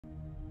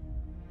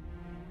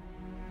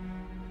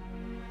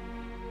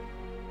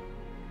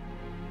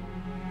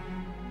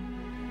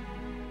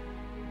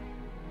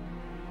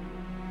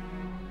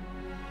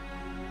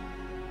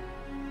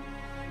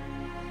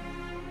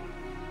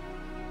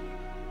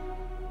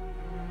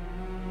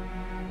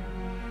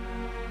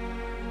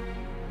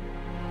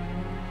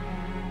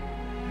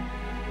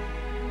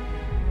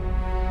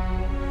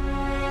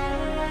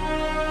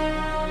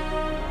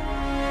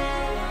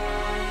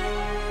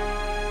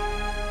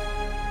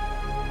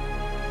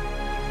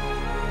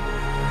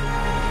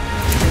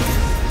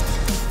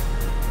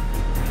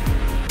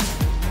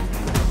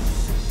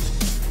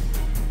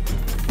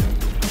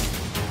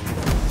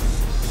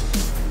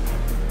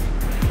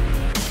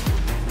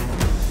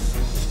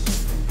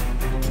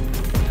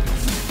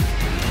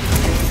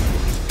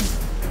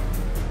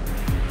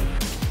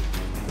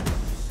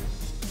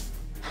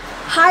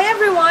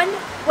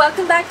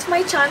Welcome back to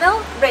my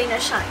channel, Rain or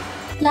Shine.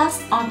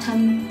 Last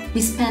autumn, we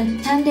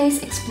spent 10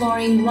 days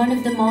exploring one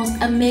of the most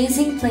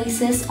amazing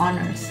places on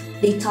earth,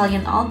 the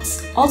Italian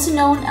Alps, also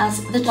known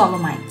as the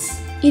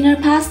Dolomites. In our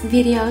past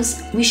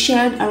videos, we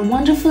shared our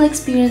wonderful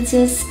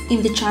experiences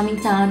in the charming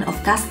town of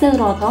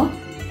Castelroto,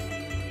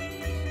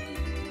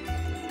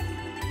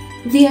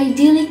 the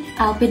idyllic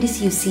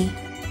alto-adige,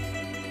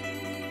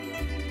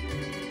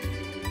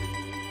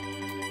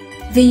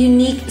 the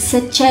unique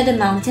Seccheda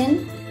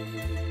mountain,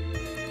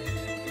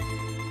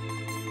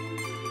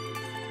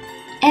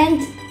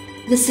 and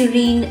the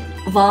serene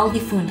Val di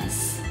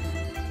Funes.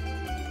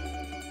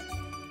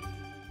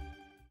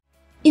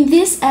 In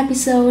this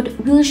episode,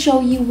 we'll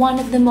show you one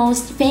of the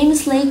most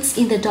famous lakes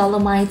in the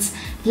Dolomites,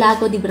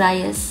 Lago di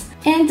Braies,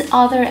 and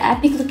other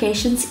epic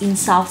locations in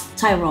South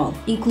Tyrol,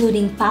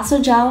 including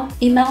Passo Giau,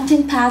 a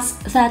mountain pass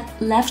that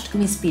left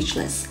me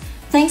speechless.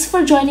 Thanks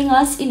for joining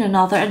us in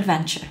another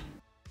adventure.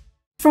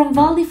 From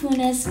Val di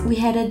Funes, we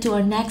headed to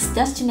our next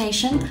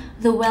destination,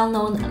 the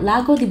well-known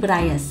Lago di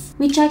Braies.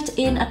 We checked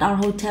in at our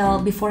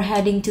hotel before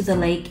heading to the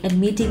lake and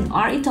meeting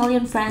our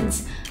Italian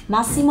friends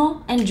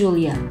Massimo and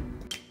Giulia.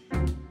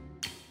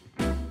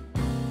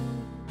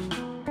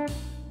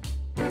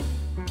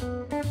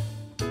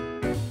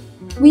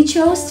 We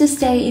chose to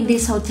stay in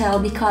this hotel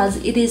because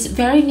it is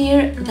very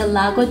near the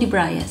Lago di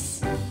Braies.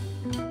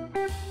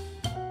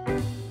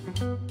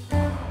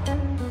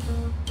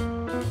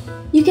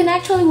 You can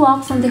actually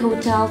walk from the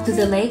hotel to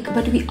the lake,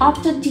 but we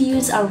opted to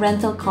use our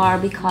rental car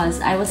because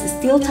I was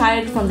still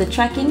tired from the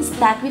trekkings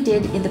that we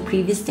did in the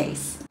previous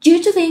days.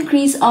 Due to the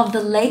increase of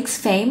the lake's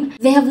fame,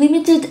 they have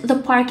limited the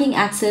parking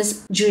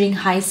access during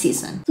high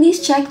season.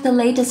 Please check the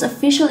latest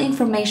official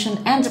information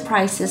and the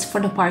prices for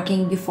the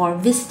parking before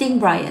visiting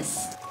Braies.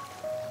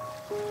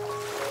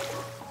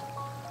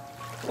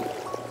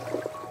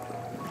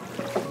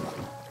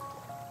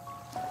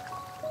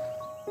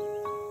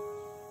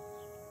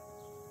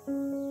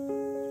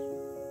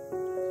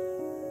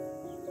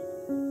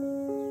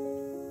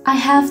 I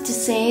have to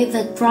say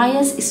that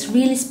Braies is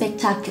really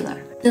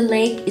spectacular. The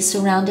lake is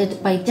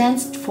surrounded by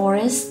dense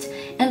forest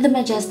and the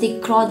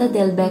majestic Croda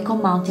del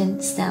Becco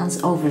mountain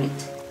stands over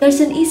it. There's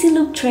an easy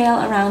loop trail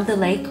around the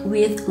lake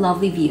with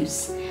lovely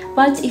views.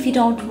 But if you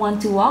don't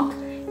want to walk,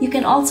 you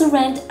can also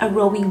rent a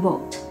rowing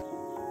boat.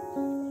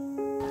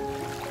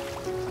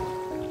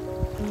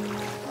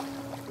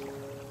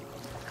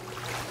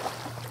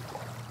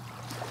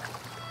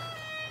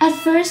 At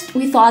first,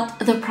 we thought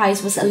the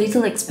price was a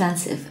little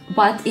expensive,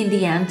 but in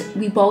the end,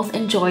 we both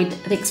enjoyed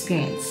the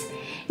experience.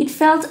 It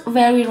felt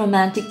very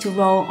romantic to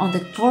row on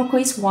the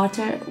turquoise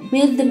water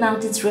with the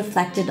mountains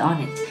reflected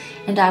on it,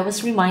 and I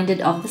was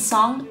reminded of the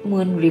song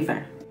Moon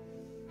River.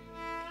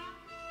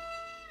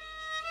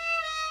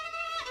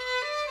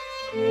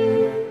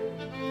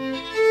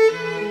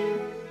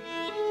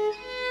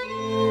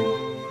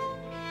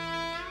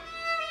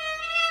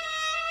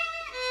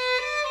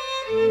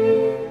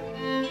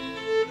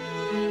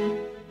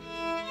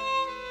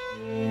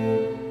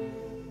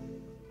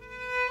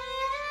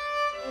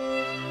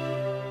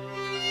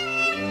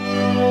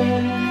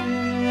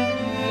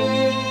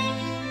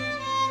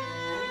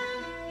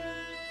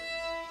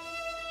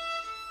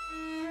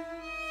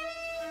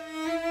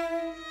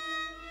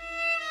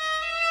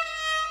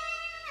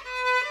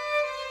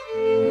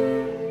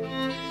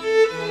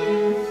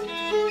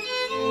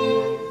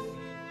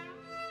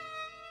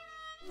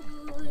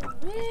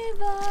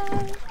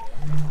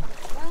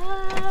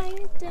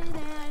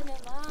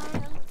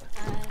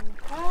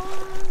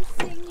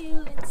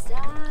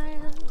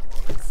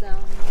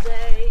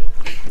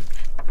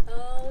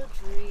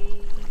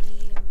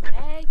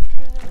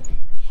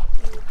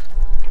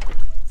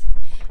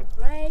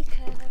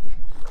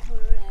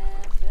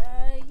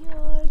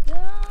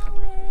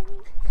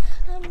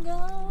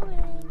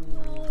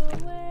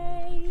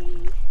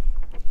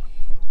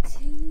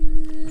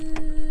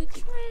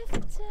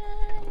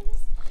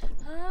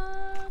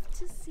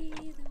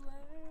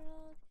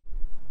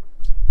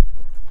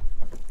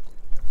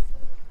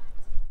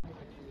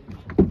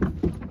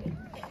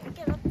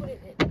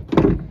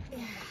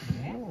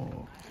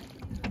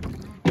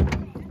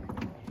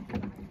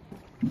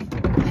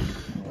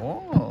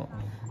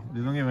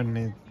 You don't even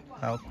need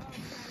help.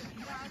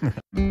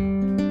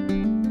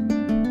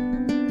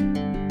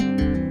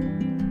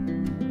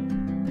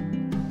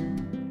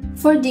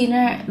 For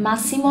dinner,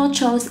 Massimo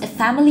chose a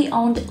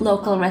family-owned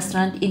local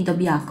restaurant in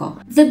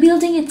Dobbiaco. The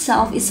building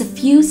itself is a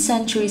few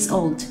centuries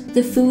old.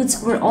 The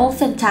foods were all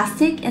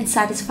fantastic and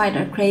satisfied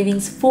our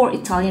cravings for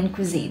Italian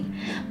cuisine.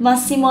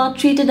 Massimo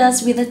treated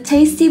us with a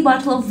tasty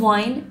bottle of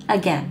wine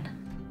again.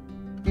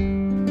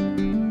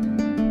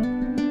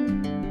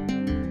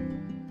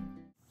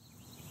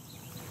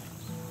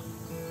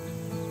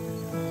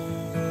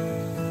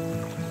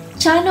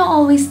 China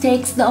always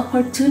takes the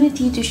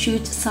opportunity to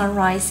shoot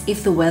sunrise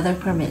if the weather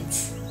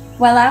permits.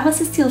 While I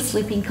was still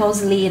sleeping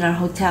cozily in our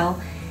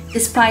hotel,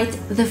 despite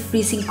the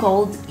freezing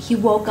cold, he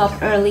woke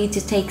up early to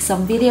take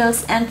some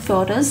videos and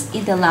photos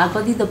in the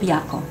Lago di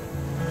Dobbiaco.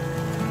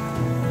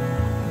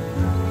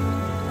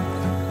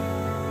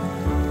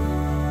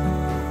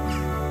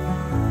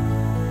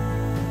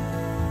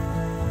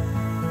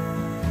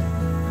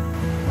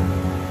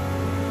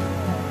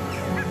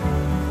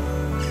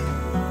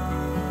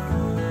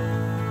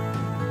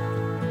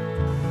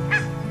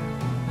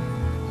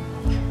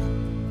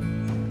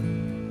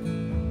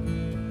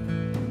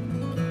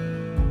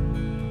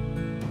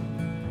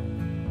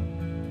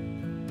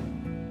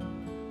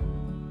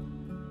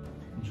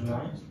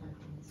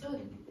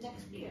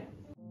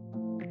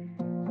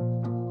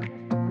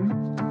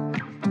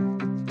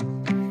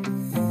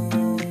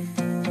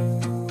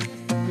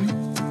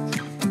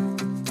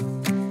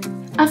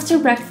 After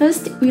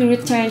breakfast, we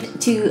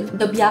returned to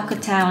Dobbiaco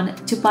town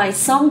to buy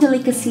some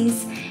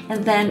delicacies,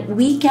 and then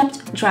we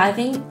kept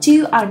driving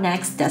to our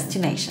next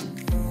destination.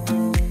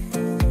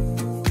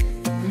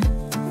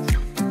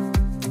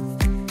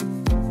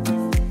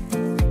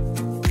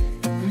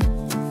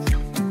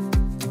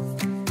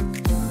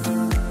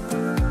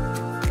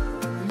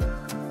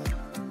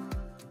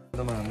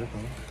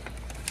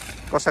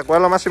 Cos'è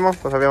quello, Massimo?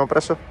 Cosa abbiamo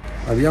preso?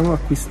 Abbiamo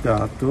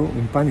acquistato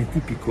un pane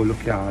tipico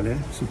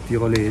locale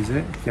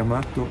sudtirolese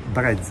chiamato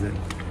Braies.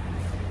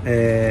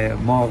 È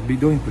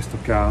morbido in questo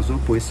caso,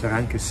 può essere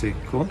anche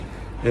secco.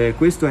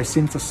 Questo è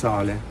senza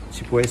sale,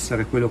 ci può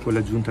essere quello con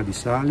l'aggiunta di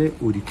sale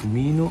o di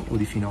cumino o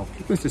di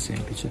finocchi. Questo è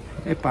semplice,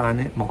 è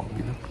pane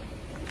morbido.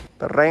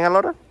 Per Rain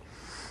allora?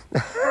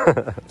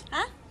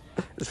 Ah?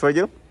 It's for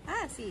you?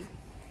 Ah, sì.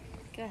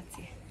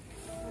 Grazie.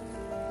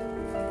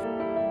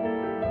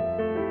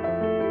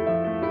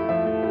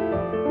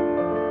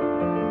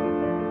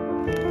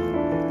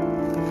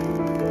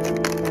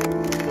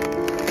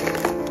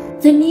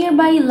 The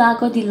nearby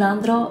Lago di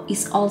Landro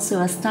is also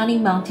a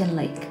stunning mountain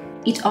lake.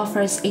 It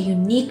offers a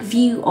unique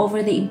view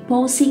over the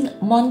imposing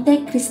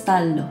Monte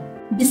Cristallo.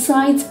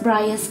 Besides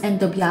Braies and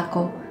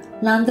Dobbiaco,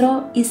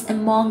 Landro is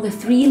among the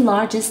 3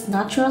 largest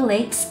natural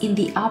lakes in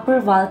the upper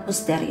Val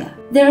Pusteria.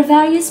 There are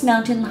various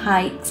mountain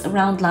hikes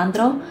around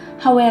Landro,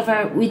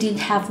 however, we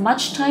didn't have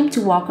much time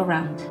to walk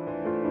around.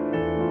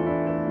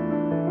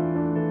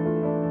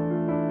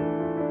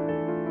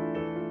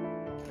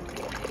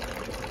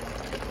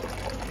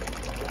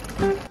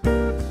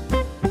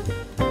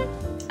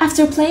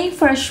 After playing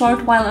for a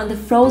short while on the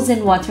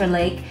frozen water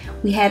lake,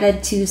 we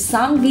headed to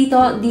San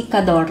Vito di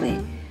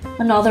Cadore,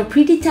 another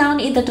pretty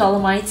town in the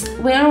Dolomites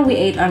where we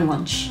ate our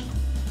lunch.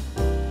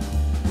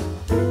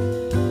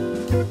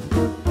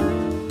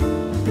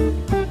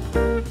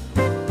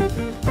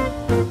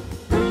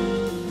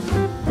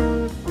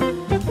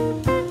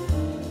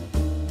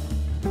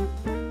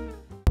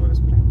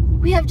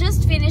 We have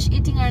just finished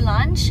eating our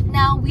lunch.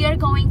 Now we are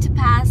going to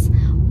pass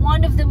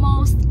one of the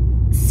most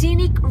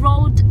scenic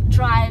road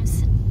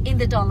drives in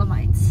the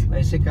Dolomites.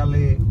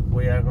 Basically,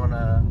 we are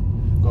gonna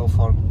go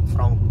from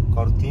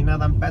Cortina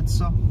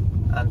d'Ampezzo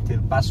until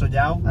Passo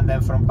Giau, and then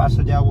from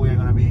Passo Giau we are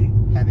gonna be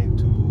heading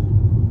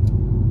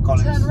to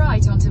Colle. Turn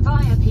right onto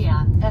Via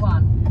Pian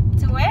E1.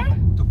 To where?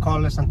 To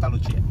Colle Santa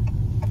Lucia.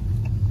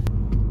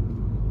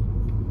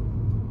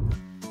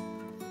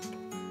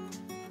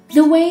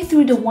 The way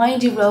through the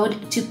windy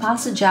road to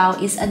Passo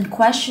Giau is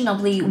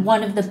unquestionably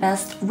one of the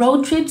best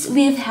road trips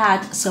we've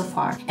had so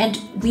far, and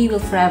we will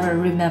forever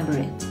remember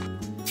it.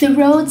 The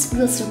roads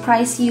will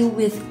surprise you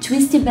with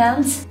twisty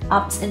bends,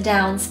 ups and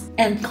downs,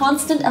 and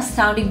constant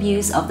astounding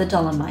views of the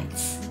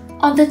Dolomites.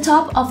 On the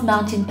top of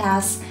Mountain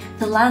Pass,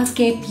 the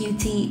landscape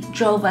beauty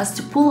drove us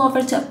to pull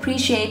over to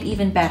appreciate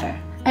even better.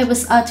 I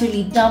was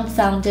utterly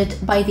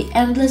dumbfounded by the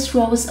endless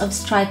rows of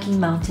striking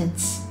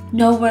mountains.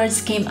 No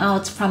words came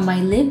out from my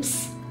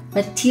lips,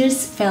 but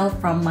tears fell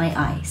from my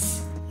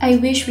eyes. I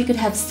wish we could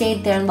have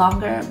stayed there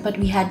longer, but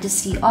we had to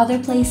see other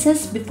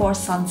places before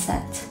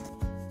sunset.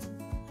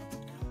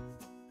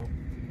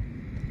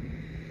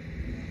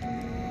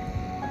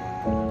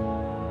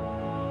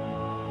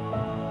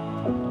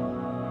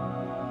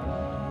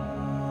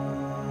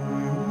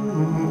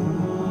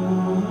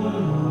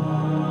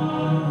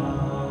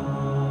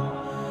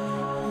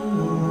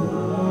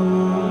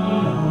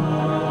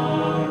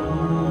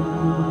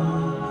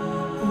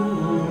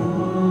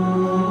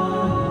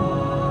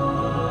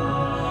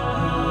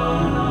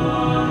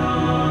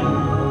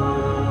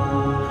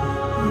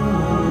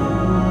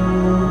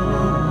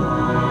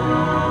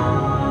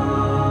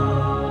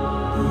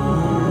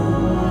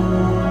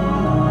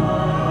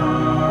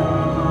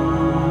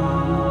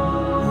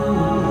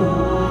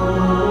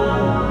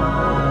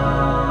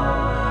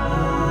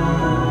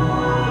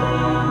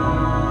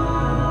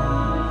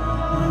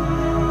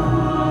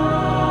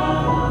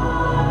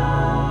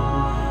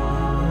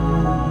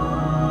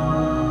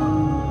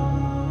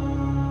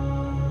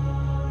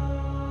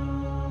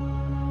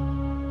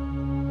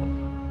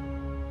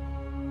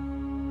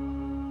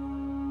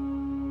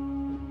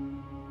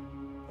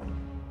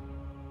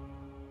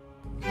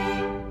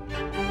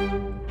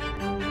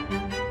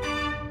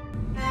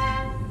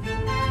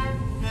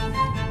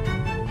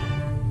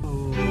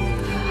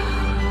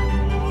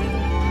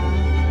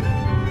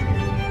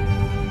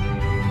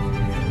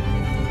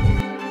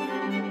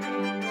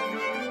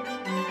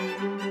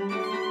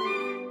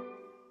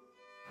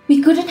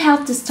 We couldn't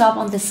help to stop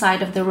on the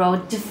side of the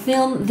road to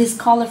film this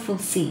colorful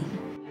scene.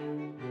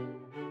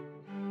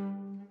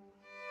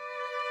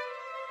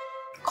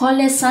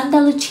 Colle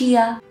Santa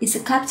Lucia is a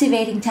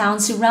captivating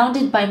town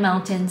surrounded by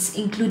mountains,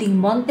 including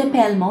Monte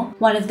Pelmo,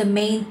 one of the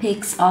main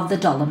peaks of the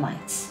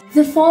Dolomites.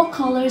 The fall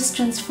colors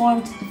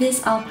transformed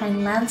these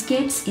alpine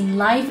landscapes in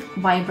live,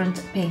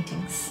 vibrant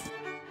paintings.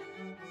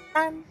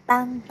 Dun,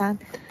 dun, dun,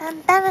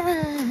 dun, dun,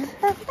 dun,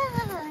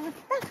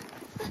 dun.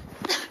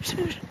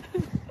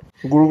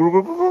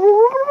 We're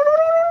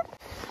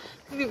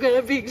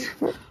gonna be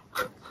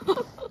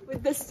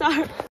with the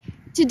star.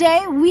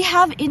 Today we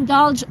have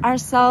indulged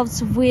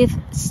ourselves with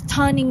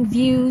stunning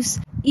views.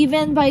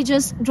 Even by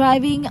just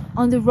driving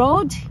on the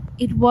road,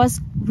 it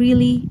was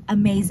really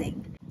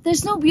amazing.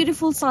 There's no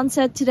beautiful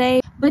sunset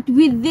today, but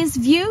with this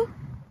view,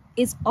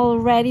 it's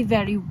already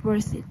very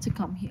worth it to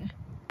come here.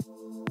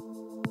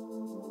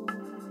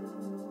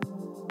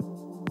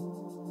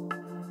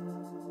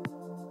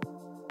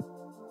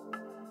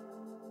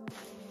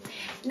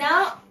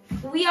 Now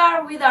we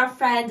are with our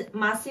friend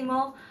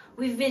Massimo.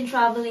 We've been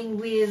traveling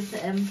with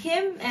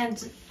him and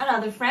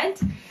another friend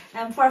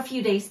for a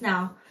few days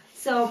now.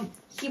 So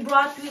he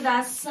brought with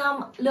us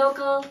some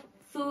local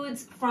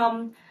foods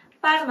from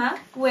Parma,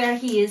 where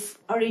he is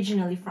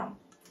originally from.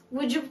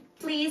 Would you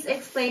please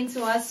explain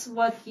to us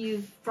what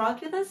you've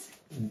brought with us?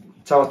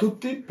 Ciao a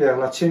tutti, per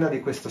la cena di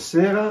questa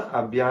sera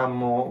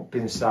ho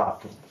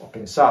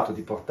pensato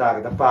di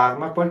portare da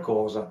Parma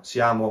qualcosa.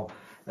 Siamo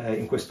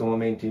in questo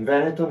momento in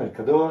Veneto, nel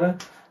Cadore,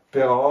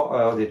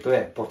 però ho detto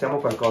portiamo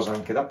qualcosa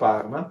anche da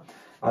Parma.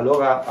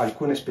 Allora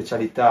alcune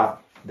specialità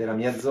della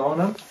mia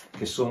zona,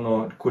 che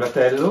sono il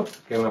culatello,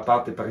 che è una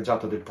parte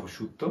pregiata del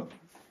prosciutto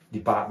di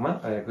Parma,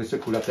 questo è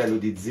il culatello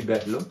di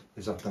Zibello,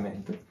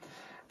 esattamente.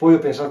 Poi ho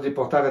pensato di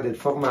portare del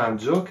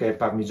formaggio, che è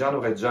parmigiano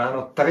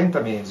reggiano, 30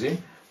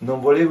 mesi, non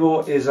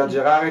volevo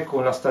esagerare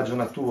con la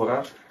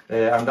stagionatura,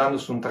 andando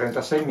su un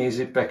 36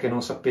 mesi, perché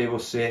non sapevo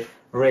se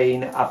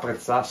Rain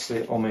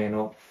apprezzasse o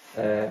meno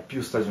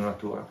più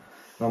stagionatura.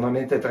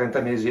 Normalmente 30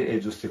 mesi è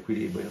il giusto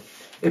equilibrio.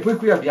 E poi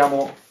qui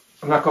abbiamo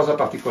una cosa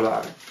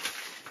particolare.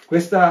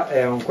 Questa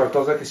è un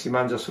qualcosa che si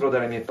mangia solo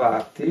dalle mie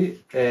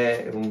parti,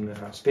 è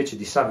una specie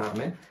di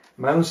salame,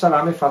 ma è un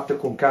salame fatto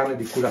con carne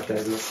di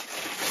culatello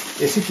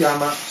e si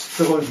chiama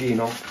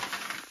strolghino.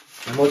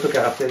 È molto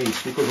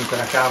caratteristico, dunque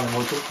la carne è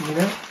molto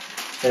fine,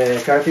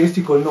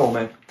 caratteristico il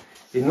nome.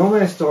 Il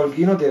nome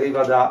strolghino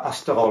deriva da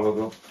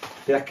astrologo,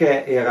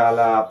 perché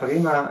era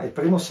il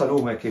primo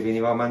salume che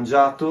veniva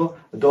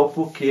mangiato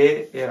dopo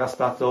che era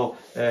stato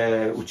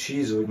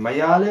ucciso il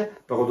maiale,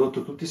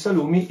 prodotto tutti i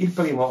salumi. Il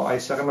primo a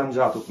essere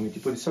mangiato come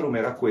tipo di salume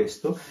era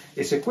questo,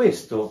 e se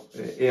questo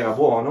era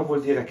buono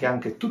vuol dire che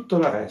anche tutto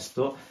il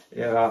resto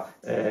era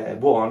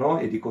buono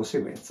e di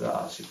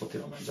conseguenza si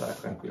poteva mangiare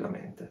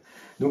tranquillamente.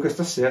 Dunque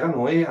stasera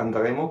noi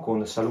andremo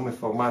con salume e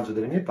formaggio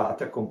delle mie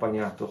parti,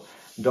 accompagnato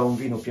da un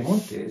vino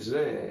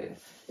piemontese,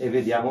 e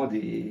vediamo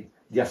di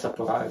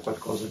assaporare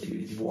qualcosa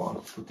di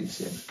buono tutti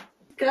insieme.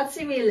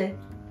 Grazie mille.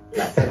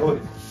 Grazie a voi.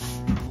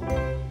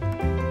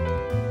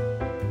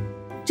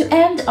 To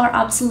end our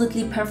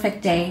absolutely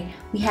perfect day,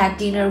 we had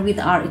dinner with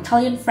our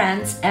Italian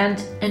friends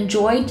and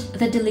enjoyed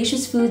the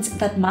delicious foods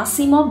that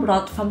Massimo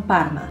brought from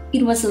Parma.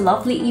 It was a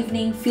lovely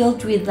evening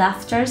filled with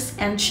laughters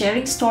and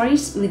sharing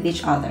stories with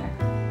each other.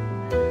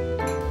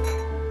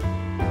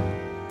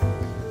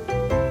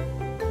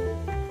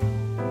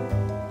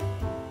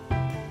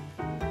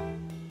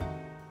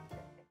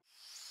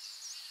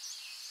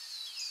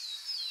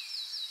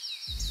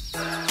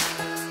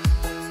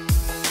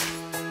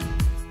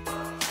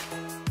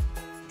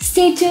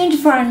 Stay tuned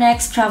for our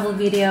next travel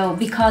video,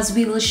 because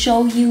we will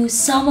show you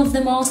some of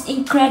the most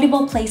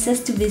incredible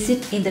places to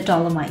visit in the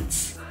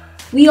Dolomites.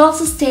 We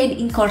also stayed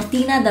in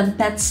Cortina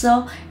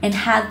d'Ampezzo and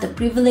had the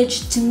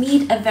privilege to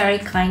meet a very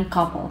kind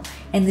couple,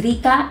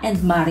 Enrica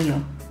and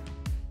Mario.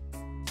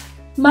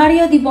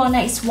 Mario Di Bona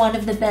is one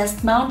of the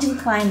best mountain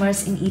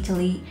climbers in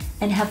Italy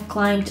and have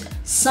climbed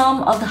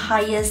some of the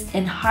highest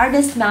and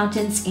hardest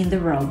mountains in the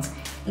world,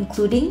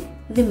 including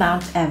the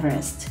Mount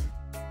Everest.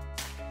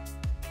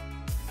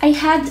 I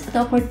had the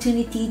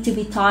opportunity to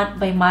be taught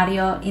by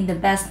Mario in the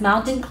best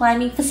mountain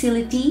climbing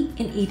facility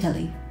in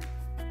Italy.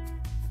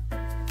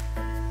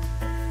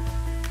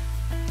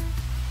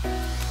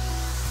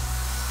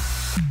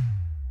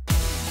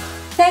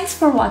 Thanks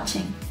for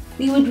watching.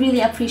 We would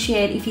really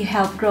appreciate if you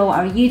help grow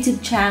our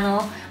YouTube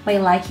channel by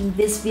liking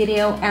this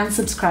video and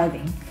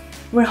subscribing.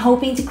 We're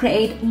hoping to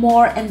create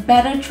more and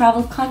better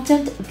travel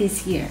content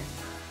this year.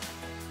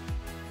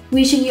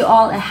 Wishing you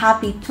all a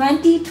happy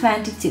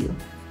 2022.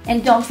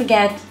 And don't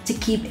forget to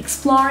keep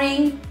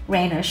exploring,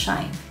 rain or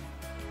shine.